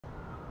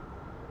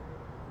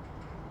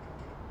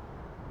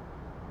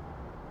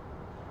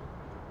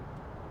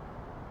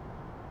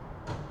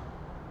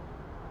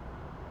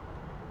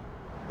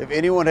If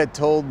anyone had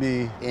told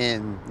me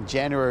in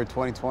January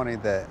 2020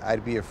 that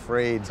I'd be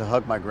afraid to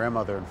hug my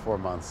grandmother in 4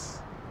 months.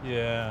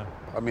 Yeah.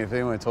 I mean, if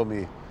anyone had told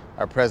me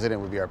our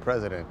president would be our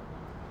president,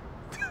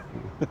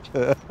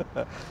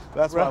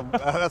 that's why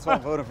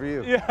I'm voting for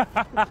you. Yeah.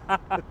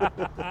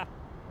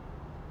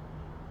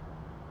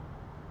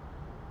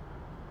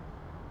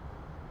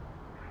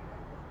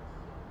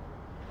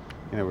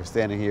 You know, we're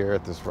standing here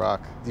at this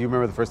rock. Do you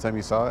remember the first time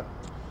you saw it?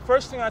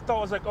 First thing I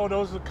thought was like, oh,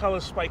 those are the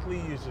colors Spike Lee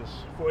uses,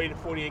 40 to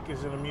 40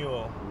 acres in a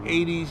mule.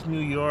 80s New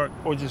York,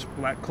 or just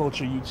black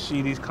culture, you'd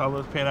see these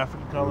colors,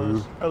 Pan-African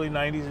colors. Early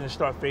 90s, and it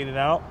start fading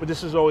out. But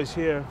this is always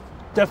here.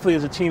 Definitely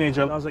as a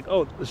teenager, I was like,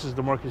 oh, this is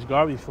the Marcus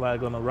Garvey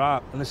flag on the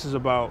rock. And this is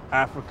about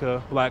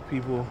Africa, black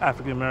people,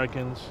 African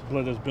Americans,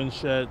 blood that's been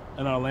shed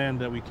in our land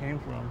that we came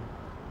from.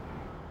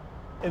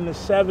 In the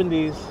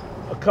 70s,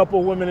 a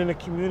couple women in the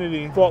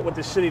community fought with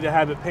the city to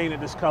have it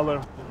painted this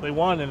color. They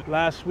won, and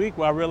last week,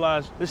 I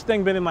realized this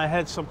thing been in my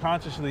head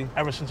subconsciously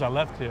ever since I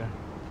left here.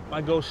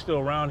 My ghost's still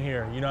around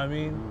here, you know what I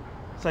mean?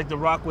 It's like the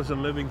rock was a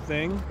living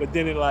thing, but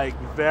then it like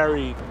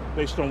varied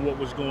based on what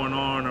was going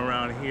on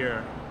around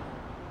here.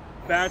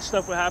 Bad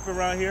stuff would happen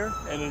around here,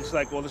 and it's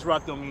like, well, this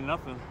rock don't mean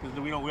nothing, because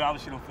we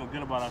obviously don't feel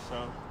good about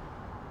ourselves.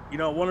 You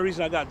know, one of the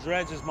reasons I got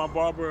dreads is my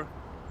barber,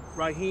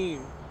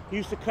 Raheem, he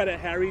used to cut at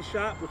Harry's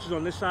shop, which is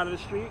on this side of the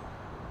street,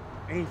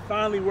 and he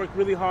finally worked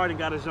really hard and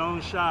got his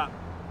own shop.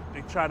 They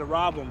tried to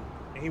rob him,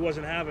 and he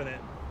wasn't having it.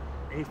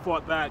 And he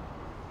fought back,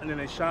 and then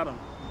they shot him,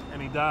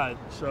 and he died.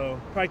 So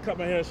probably cut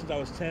my hair since I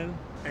was 10,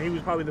 and he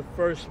was probably the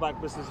first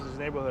black business in his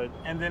neighborhood.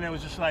 And then it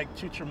was just like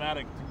too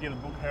traumatic to get a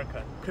book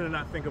haircut. Could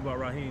not think about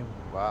Raheem.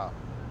 Wow.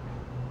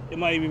 It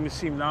might even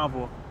seem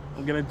novel.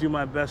 I'm gonna do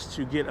my best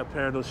to get a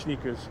pair of those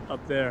sneakers up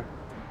there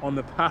on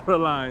the power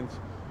lines.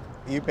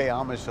 You pay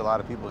homage to a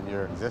lot of people in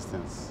your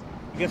existence.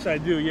 Yes, I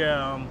do,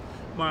 yeah.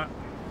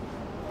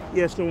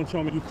 Someone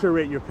told me you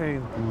curate your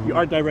pain. You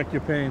art direct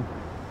your pain.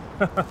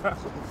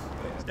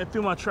 And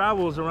through my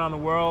travels around the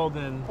world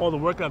and all the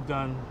work I've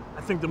done,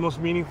 I think the most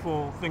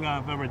meaningful thing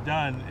I've ever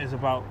done is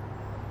about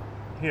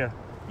here.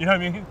 You know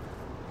what I mean?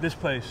 This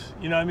place,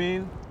 you know what I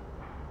mean?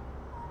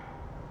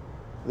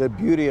 The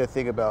beauty, I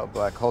think, about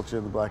black culture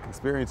and the black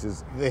experience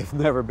is they've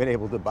never been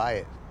able to buy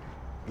it.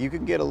 You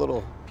can get a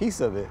little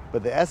piece of it,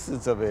 but the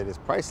essence of it is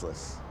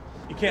priceless.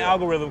 You can't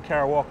algorithm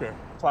Kara Walker,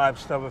 Clive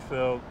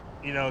Stubblefield,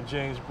 you know,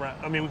 James Brown.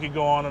 I mean, we could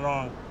go on and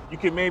on. You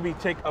could maybe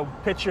take a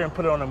picture and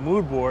put it on a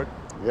mood board.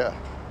 Yeah.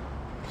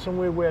 Some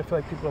weird way I feel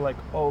like people are like,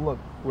 oh, look,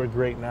 we're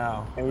great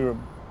now. And we were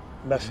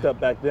messed up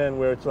back then,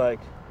 where it's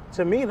like,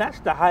 to me, that's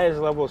the highest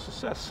level of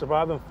success.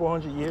 Surviving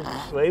 400 years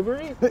of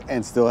slavery.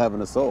 And still having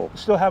a soul.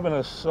 Still having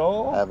a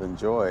soul. Having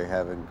joy,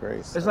 having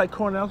grace. It's like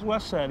Cornel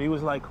West said. He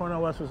was like,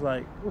 Cornel West was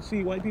like, we'll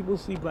see white people,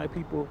 see black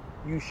people,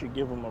 you should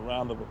give them a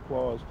round of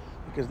applause,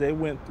 because they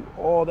went through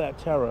all that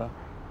terror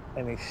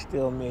and they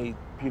still made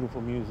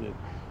beautiful music,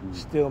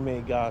 still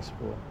made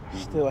gospel,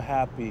 still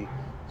happy,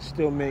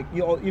 still make,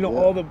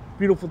 all the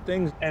beautiful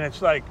things. And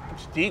it's like,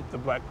 it's deep, the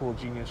black pool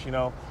genius, you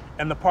know?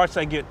 And the parts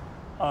that get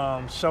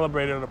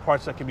celebrated are the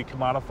parts that can be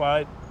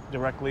commodified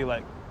directly,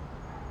 like,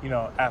 you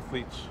know,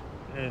 athletes,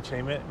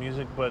 entertainment,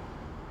 music, but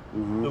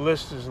the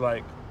list is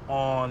like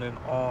on and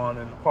on.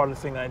 And part of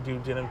the thing I do,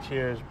 Denim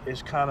Tears,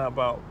 is kind of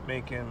about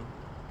making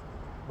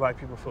black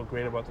people feel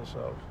great about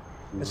themselves.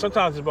 And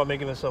sometimes it's about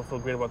making themselves feel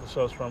great about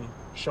themselves from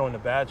showing the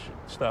bad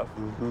stuff.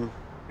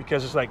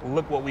 Because it's like,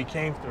 look what we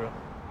came through.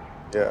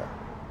 Yeah.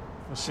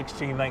 From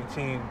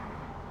 1619,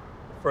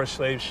 first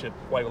slave ship,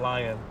 White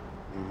Lion,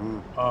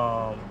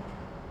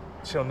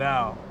 till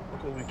now,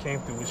 look what we came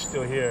through, we're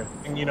still here.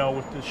 And you know,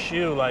 with the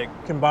shoe, like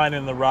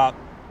combining the rock,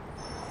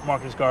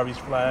 Marcus Garvey's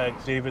flag,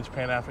 David's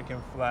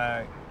Pan-African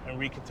flag, and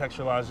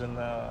recontextualizing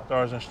the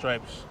Stars and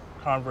Stripes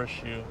Converse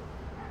shoe,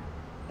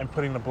 and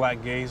putting the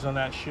black gaze on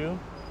that shoe.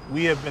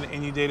 We have been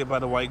inundated by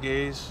the white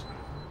gaze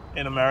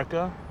in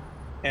America,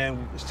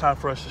 and it's time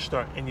for us to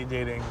start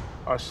inundating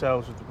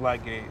ourselves with the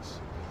black gaze.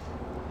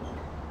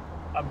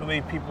 I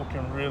believe people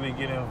can really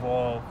get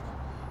involved.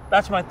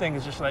 That's my thing,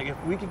 is just like,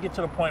 if we could get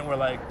to the point where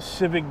like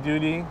civic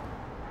duty,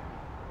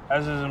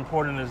 as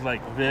important as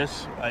like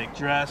this, like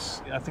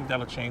dress, I think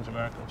that'll change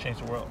America, change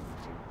the world.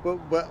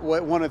 But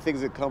one of the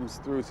things that comes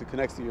through to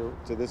connect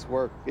to this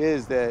work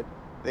is that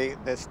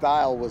that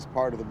style was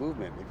part of the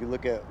movement. If you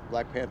look at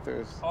Black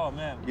Panthers, oh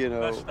man, you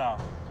know, best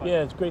style.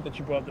 Yeah, it's great that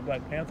you brought up the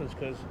Black Panthers,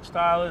 because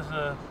style is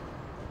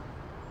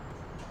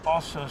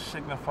also a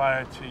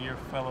signifier to your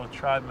fellow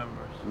tribe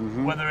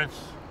members, whether it's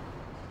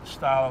the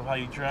style of how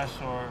you dress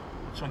or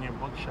what's on your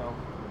bookshelf.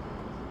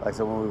 Like,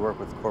 so when we work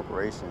with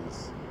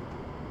corporations,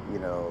 you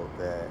know,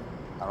 that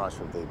I'm not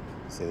sure if they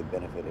say they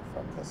benefited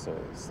from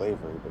necessarily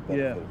slavery, but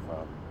benefited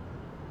from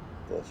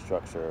the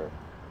structure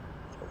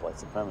of white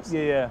supremacy.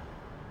 Yeah.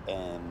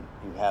 And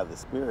you have the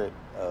spirit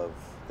of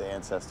the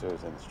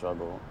ancestors and the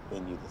struggle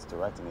in you that's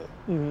directing it.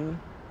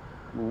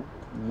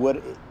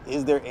 What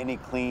is there any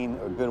clean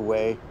or good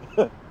way?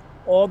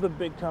 All the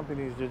big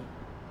companies,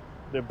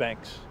 they're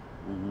banks.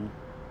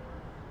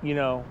 You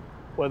know,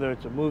 whether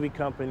it's a movie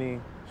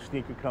company,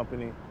 sneaker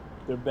company,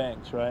 they're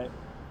banks, right?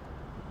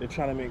 they're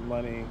trying to make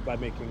money by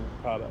making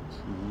products.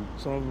 Mm-hmm.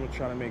 Some of them are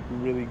trying to make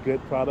really good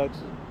products.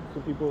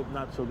 Some people,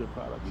 not so good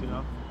products, you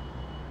know?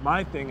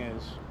 My thing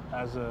is,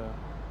 as a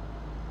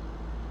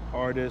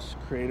artist,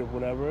 creative,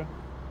 whatever,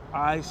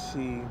 I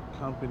see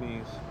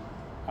companies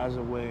as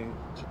a way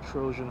to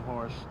Trojan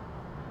horse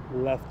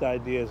left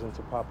ideas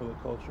into popular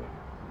culture.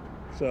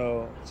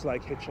 So it's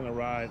like hitching a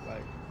ride.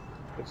 Like,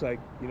 it's like,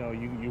 you know,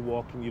 you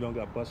walk and you don't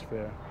got bus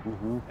fare,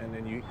 and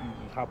then you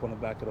hop on the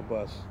back of the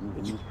bus.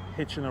 It's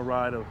hitching a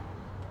ride of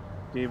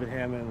David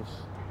Hammond's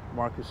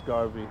Marcus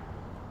Garvey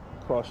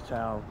across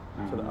town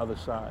to the other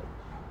side.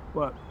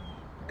 But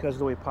because of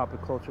the way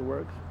popular culture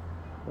works,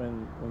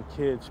 when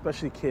kids,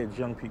 especially kids,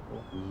 young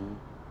people,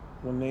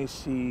 when they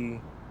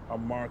see a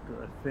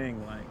marker, a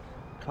thing like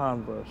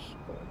Converse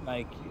or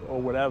Nike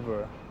or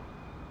whatever,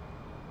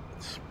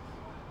 it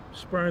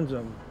spurns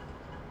them.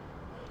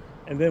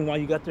 And then while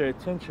you got their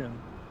attention,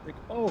 like,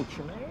 oh,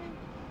 Tremaine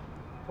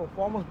from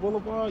Farmers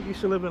Boulevard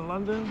used to live in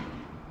London.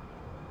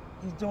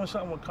 He's doing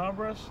something with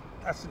Converse.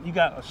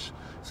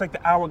 It's like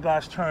the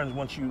hourglass turns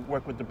once you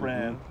work with the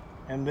brand,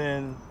 and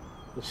then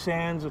the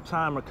sands of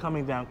time are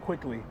coming down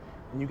quickly,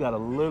 and you got a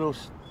little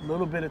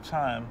bit of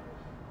time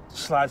to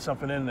slide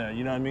something in there.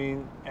 You know what I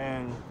mean?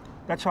 And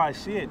that's how I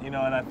see it. You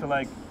know, and I feel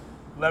like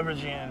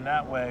leveraging in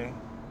that way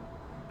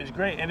is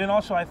great. And then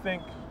also I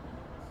think,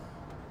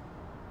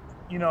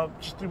 you know,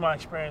 just through my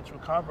experience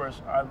with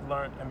Converse, I've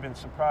learned and been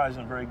surprised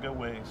in very good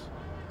ways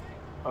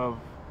of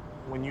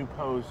when you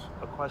pose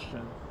a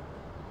question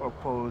or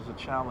pose a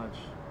challenge,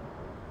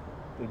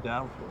 they're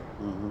down for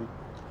it.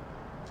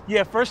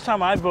 Yeah, first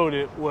time I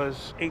voted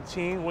was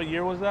 18. What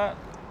year was that?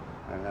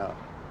 I know.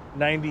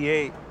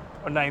 98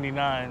 or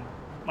 99.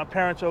 My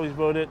parents always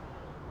voted.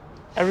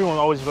 Everyone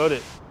always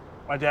voted.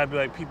 My dad would be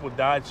like, people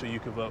died so you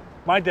could vote.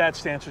 My dad's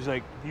stance was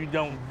like, you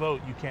don't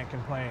vote, you can't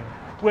complain,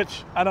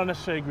 which I don't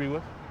necessarily agree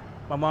with.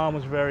 My mom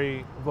was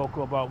very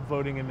vocal about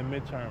voting in the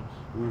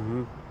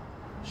midterms.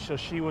 So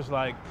she was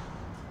like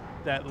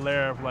that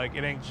layer of like,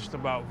 it ain't just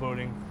about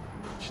voting.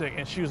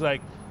 And she was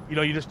like, you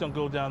know, you just don't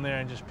go down there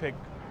and just pick.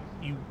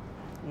 You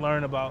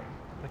learn about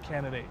the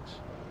candidates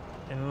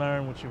and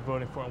learn what you're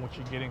voting for and what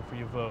you're getting for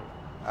your vote.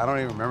 I don't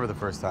even remember the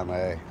first time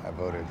I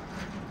voted.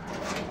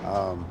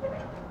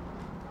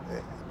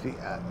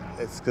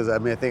 It's because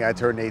I think I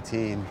turned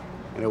 18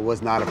 and it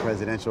was not a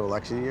presidential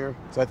election year.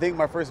 So I think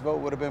my first vote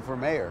would have been for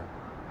mayor.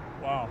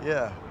 Wow.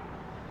 Yeah.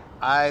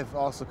 I've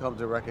also come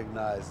to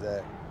recognize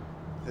that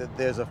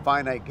there's a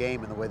finite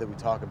game in the way that we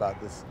talk about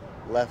this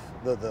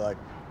the like,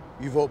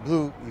 you vote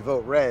blue, you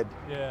vote red.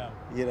 Yeah.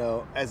 You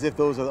know, as if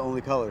those are the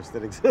only colors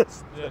that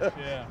exist. Yes,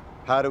 yeah.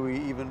 How do we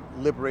even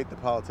liberate the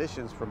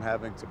politicians from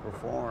having to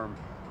perform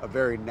a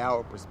very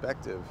narrow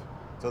perspective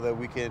so that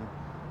we can,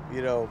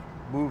 you know,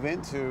 move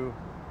into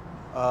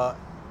a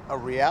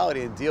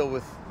reality and deal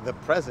with the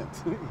present,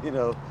 you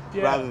know,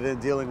 rather than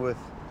dealing with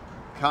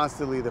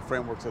constantly the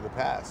frameworks of the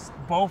past.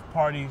 Both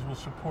parties will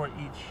support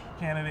each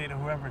candidate or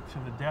whoever to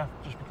the death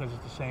just because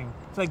it's the same.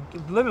 It's like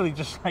literally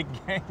just like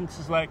gangs.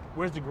 It's like,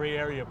 where's the gray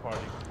area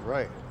party?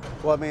 Right.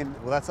 Well, I mean,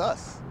 that's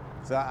us.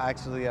 So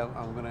actually,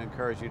 I'm going to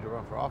encourage you to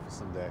run for office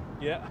someday.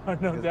 Yeah,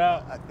 no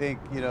doubt. I think,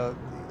 you know,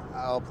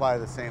 I'll apply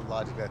the same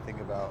logic I think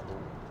about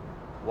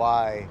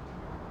why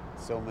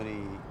so many,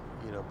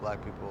 you know,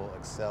 black people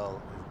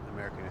excel in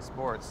American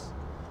sports.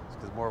 It's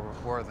because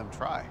more of them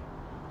try.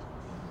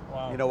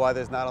 Wow. You know why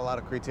there's not a lot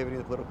of creativity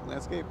in the political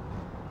landscape?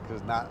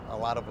 Because not a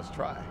lot of us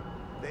try.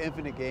 The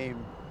infinite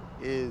game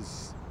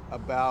is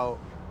about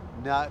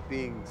not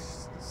being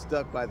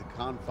stuck by the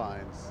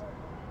confines,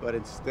 but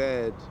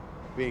instead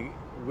being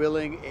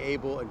willing,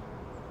 able,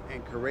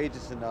 and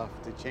courageous enough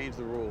to change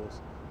the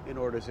rules in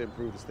order to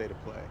improve the state of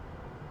play.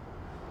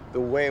 The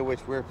way in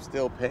which we're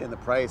still paying the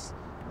price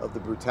of the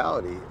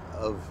brutality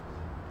of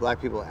black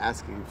people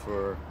asking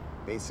for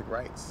basic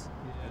rights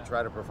and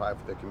try to provide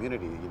for their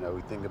community. You know,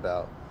 we think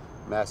about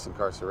mass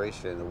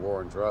incarceration, the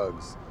war on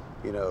drugs,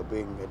 you know,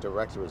 being a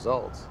direct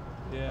result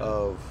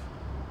of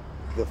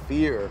the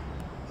fear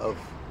of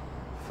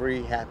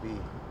free, happy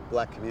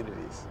black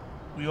communities.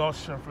 We all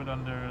suffered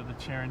under the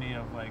tyranny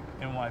of like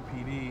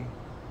NYPD,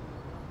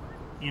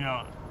 you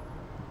know,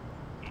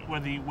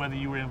 whether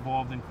you were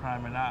involved in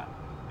crime or not.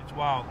 It's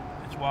wild.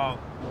 It's wild.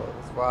 Well,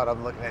 it's wild.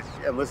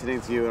 I'm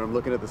listening to you, and I'm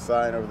looking at the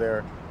sign over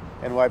there,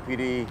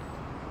 NYPD,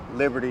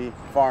 Liberty,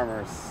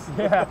 Farmers.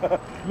 Yeah,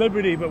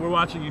 Liberty, but we're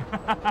watching you.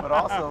 But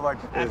also like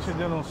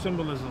accidental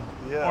symbolism,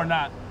 or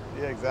not.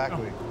 Yeah,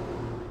 exactly.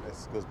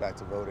 This goes back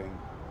to voting.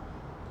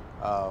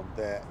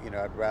 That, you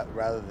know, I'd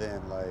rather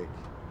than like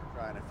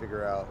trying to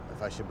figure out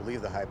if I should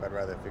believe the hype, I'd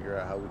rather figure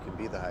out how we can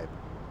be the hype.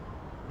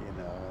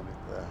 You know,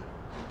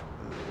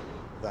 and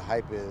the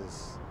hype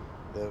is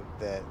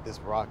that this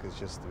rock is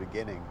just the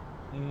beginning.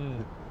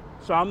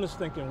 So I'm just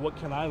thinking, what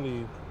can I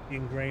leave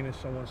ingrained in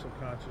someone's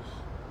subconscious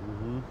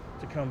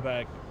to come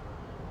back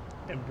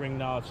and bring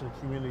knowledge to the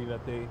community that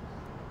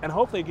and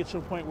hope they get to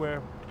a point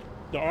where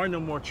there are no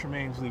more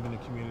Tremaines leaving the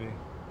community.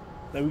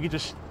 That we could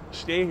just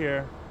stay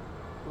here,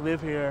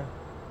 live here,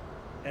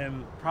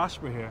 and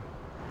prosper here.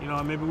 You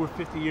know, maybe we're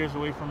 50 years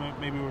away from it,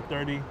 maybe we're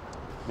 30,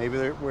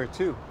 Maybe we're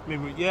two.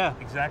 Maybe, yeah,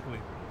 exactly.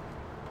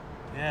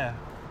 Yeah,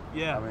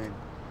 yeah. I mean,